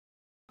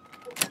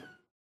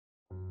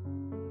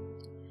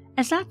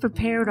As I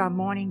prepared our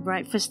morning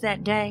breakfast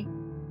that day,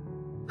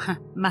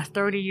 my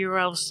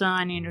 30-year-old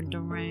son entered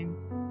the room.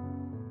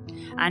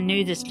 I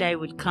knew this day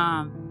would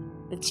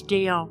come, but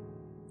still,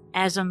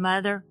 as a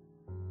mother,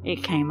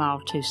 it came all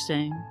too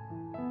soon.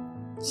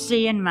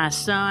 Seeing my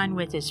son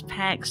with his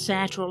packed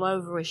satchel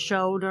over his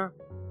shoulder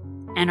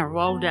and a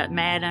rolled-up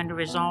mat under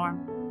his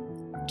arm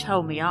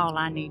told me all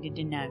I needed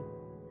to know.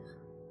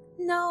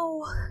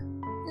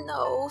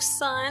 No,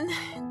 son,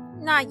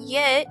 not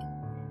yet.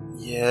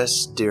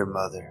 Yes, dear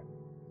mother,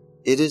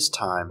 it is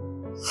time.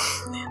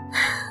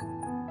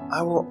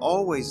 I will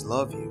always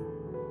love you.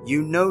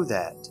 You know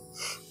that.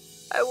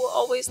 I will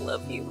always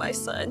love you, my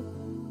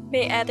son.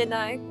 May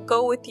Adonai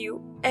go with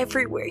you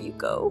everywhere you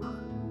go.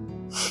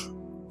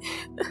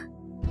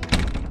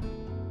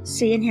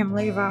 Seeing him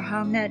leave our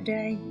home that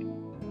day,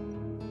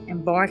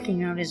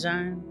 embarking on his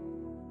own,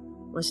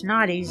 was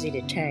not easy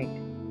to take.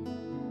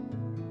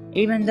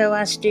 Even though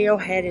I still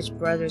had his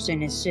brothers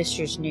and his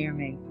sisters near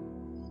me,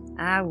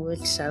 I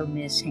would so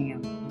miss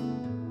him.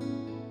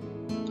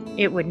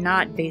 It would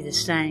not be the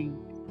same,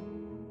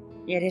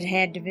 yet it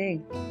had to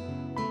be.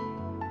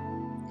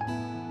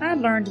 I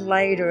learned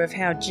later of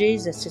how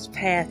Jesus'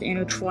 path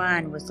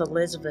intertwined with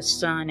Elizabeth's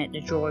son at the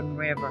Jordan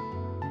River.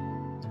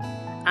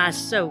 I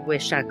so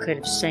wish I could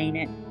have seen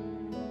it.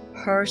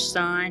 Her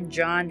son,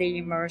 John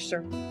the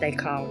Immerser, they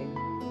called him,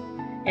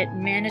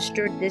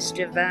 administered this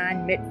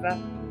divine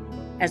mitzvah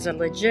as a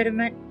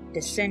legitimate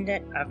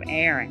descendant of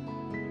Aaron.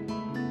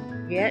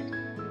 Yet,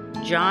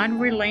 John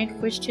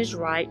relinquished his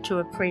right to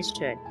a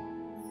priesthood,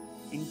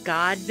 and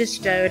God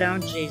bestowed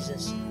on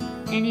Jesus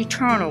an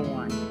eternal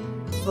one,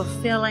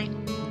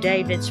 fulfilling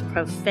David's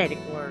prophetic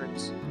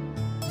words.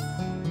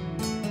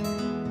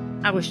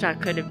 I wish I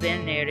could have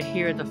been there to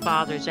hear the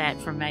Father's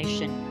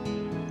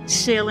affirmation,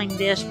 sealing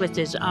this with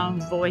his own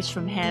voice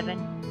from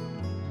heaven.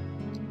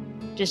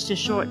 Just a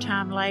short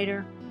time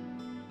later,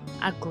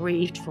 I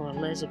grieved for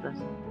Elizabeth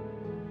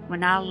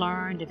when I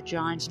learned of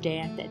John's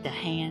death at the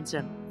hands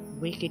of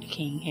wicked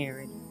King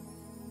Herod.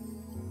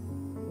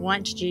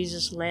 Once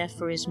Jesus left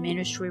for his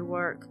ministry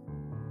work,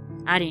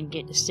 I didn't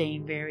get to see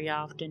him very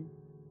often.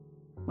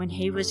 When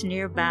he was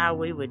nearby,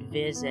 we would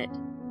visit.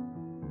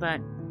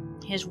 But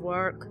his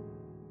work,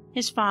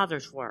 his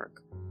father's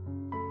work,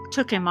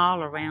 took him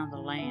all around the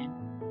land.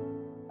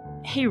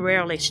 He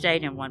rarely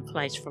stayed in one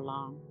place for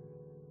long.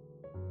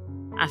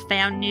 I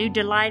found new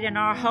delight in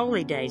our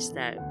holy days,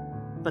 though,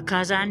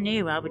 because I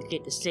knew I would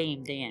get to see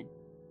him then.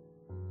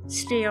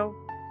 Still,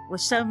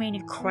 with so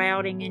many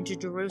crowding into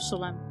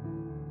Jerusalem,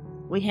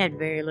 we had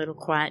very little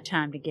quiet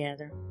time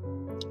together.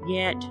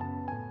 Yet,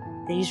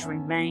 these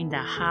remain the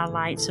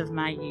highlights of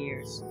my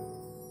years.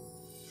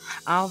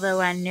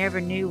 Although I never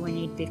knew when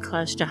he'd be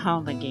close to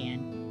home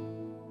again,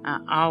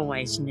 I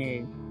always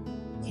knew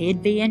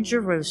he'd be in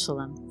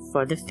Jerusalem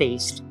for the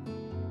feast,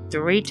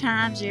 3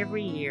 times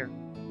every year,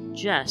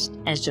 just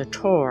as the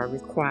Torah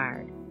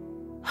required.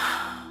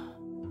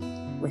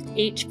 With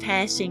each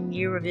passing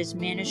year of his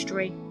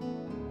ministry,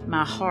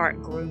 my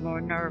heart grew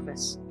more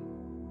nervous.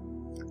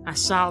 I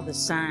saw the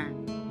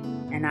sign,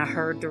 and I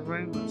heard the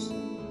rumors.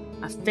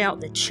 I felt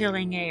the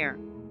chilling air.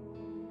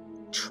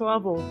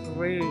 Trouble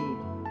brewed,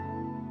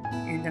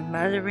 and the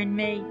mother in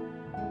me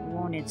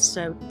wanted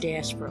so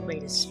desperately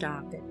to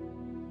stop it,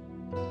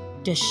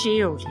 to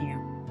shield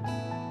him,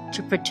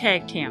 to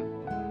protect him,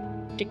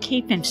 to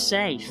keep him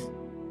safe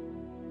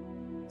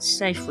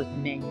with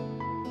me.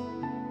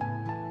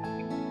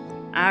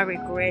 I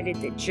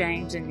regretted that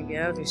James and the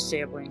other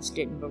siblings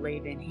didn't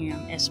believe in him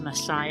as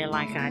Messiah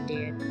like I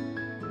did.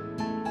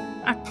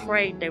 I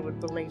prayed they would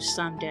believe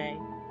someday.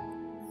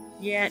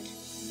 Yet,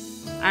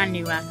 I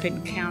knew I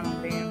couldn't count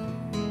on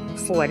them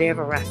for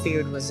whatever I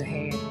feared was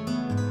ahead.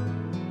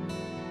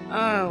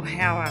 Oh,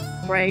 how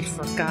I prayed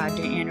for God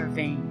to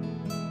intervene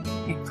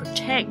and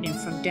protect him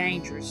from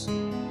dangers.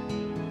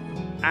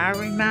 I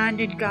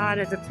reminded God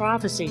of the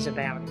prophecies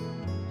about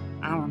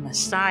him, our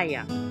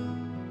Messiah,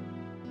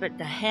 but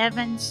the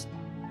heavens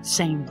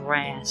seemed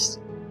brass.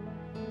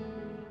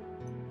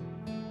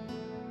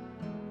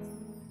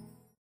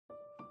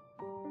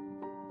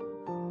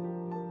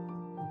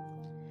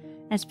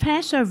 As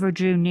Passover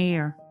drew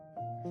near,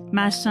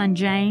 my son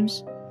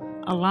James,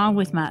 along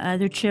with my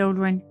other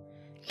children,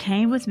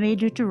 came with me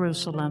to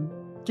Jerusalem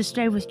to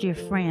stay with dear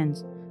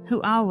friends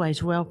who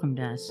always welcomed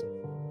us.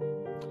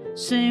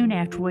 Soon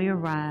after we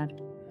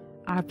arrived,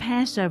 our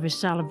Passover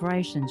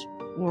celebrations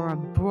were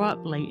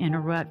abruptly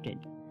interrupted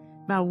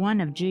by one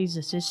of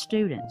Jesus'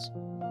 students,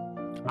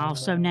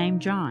 also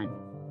named John,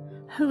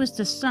 who was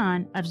the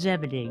son of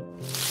Zebedee.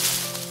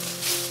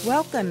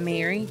 Welcome,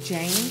 Mary,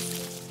 James.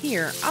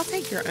 Here, I'll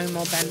take your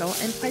oatmeal bundle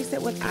and place it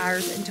with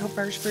ours until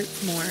first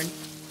fruits morn.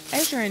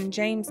 Ezra and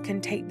James can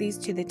take these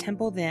to the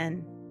temple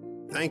then.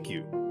 Thank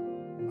you.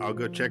 I'll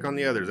go check on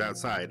the others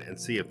outside and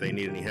see if they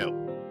need any help.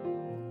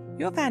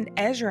 You'll find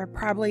Ezra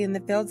probably in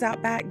the fields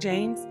out back,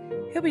 James.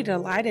 He'll be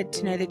delighted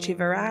to know that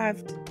you've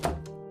arrived.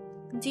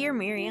 Dear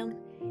Miriam,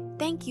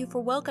 thank you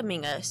for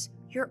welcoming us.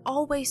 You're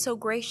always so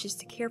gracious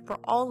to care for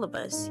all of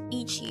us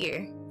each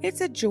year.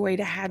 It's a joy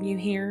to have you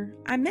here.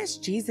 I miss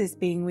Jesus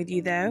being with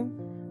you, though.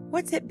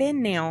 What's it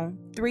been now?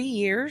 3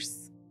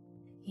 years?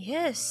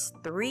 Yes,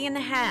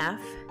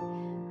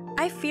 3.5.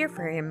 I fear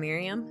for him,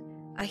 Miriam.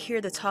 I hear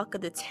the talk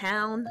of the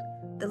town,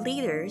 the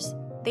leaders.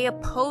 They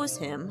oppose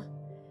him.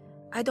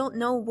 I don't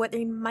know what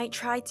they might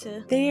try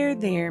to...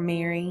 There,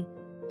 Mary.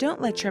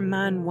 Don't let your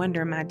mind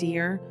wander, my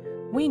dear.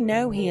 We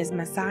know he is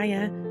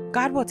Messiah.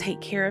 God will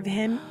take care of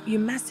him. You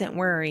mustn't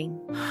worry.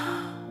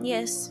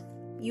 Yes,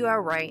 you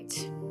are right.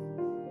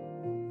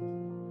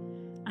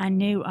 I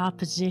knew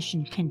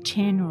opposition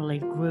continually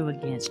grew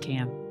against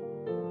him.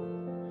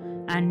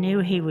 I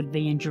knew he would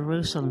be in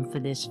Jerusalem for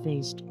this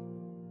feast.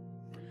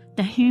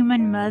 The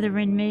human mother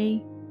in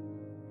me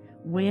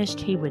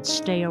wished he would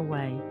stay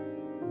away,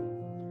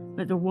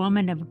 but the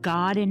woman of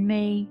God in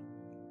me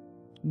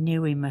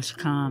knew he must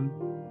come.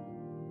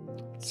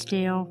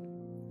 Still,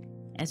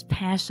 as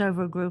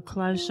Passover grew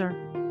closer,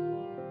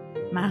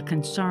 my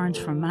concerns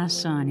for my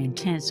son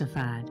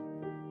intensified.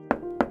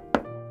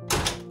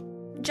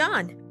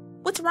 John,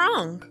 what's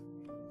wrong?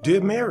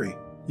 Dear Mary,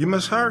 you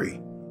must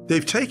hurry.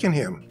 They've taken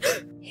him.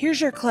 Here's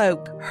your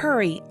cloak.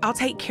 Hurry, I'll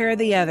take care of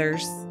the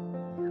others.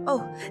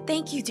 Oh,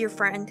 thank you, dear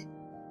friend.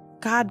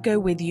 God go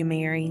with you,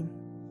 Mary.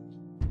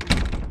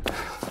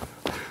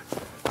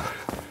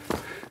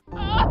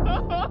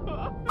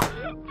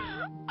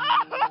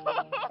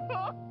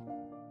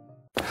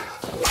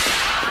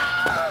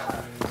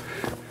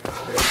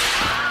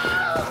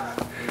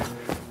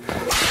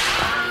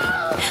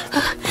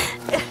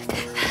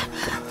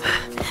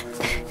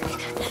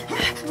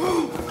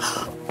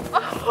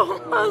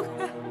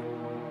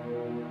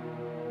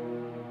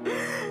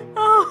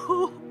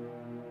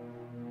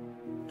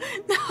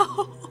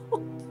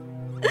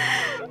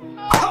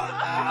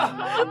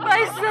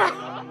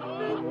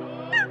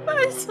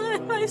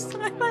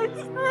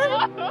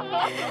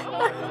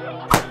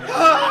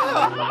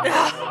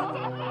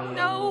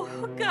 No,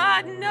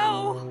 God,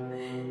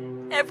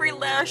 no. Every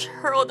lash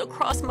hurled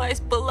across my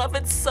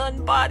beloved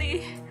son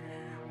body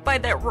by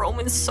that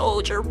Roman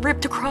soldier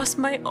ripped across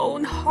my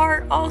own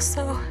heart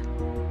also.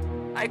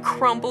 I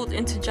crumbled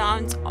into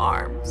John's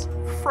arms,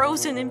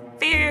 frozen in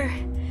fear,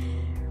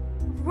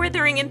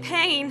 withering in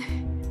pain.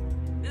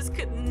 This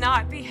could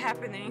not be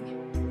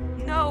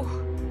happening. No,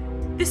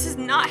 this is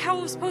not how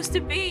it was supposed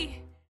to be.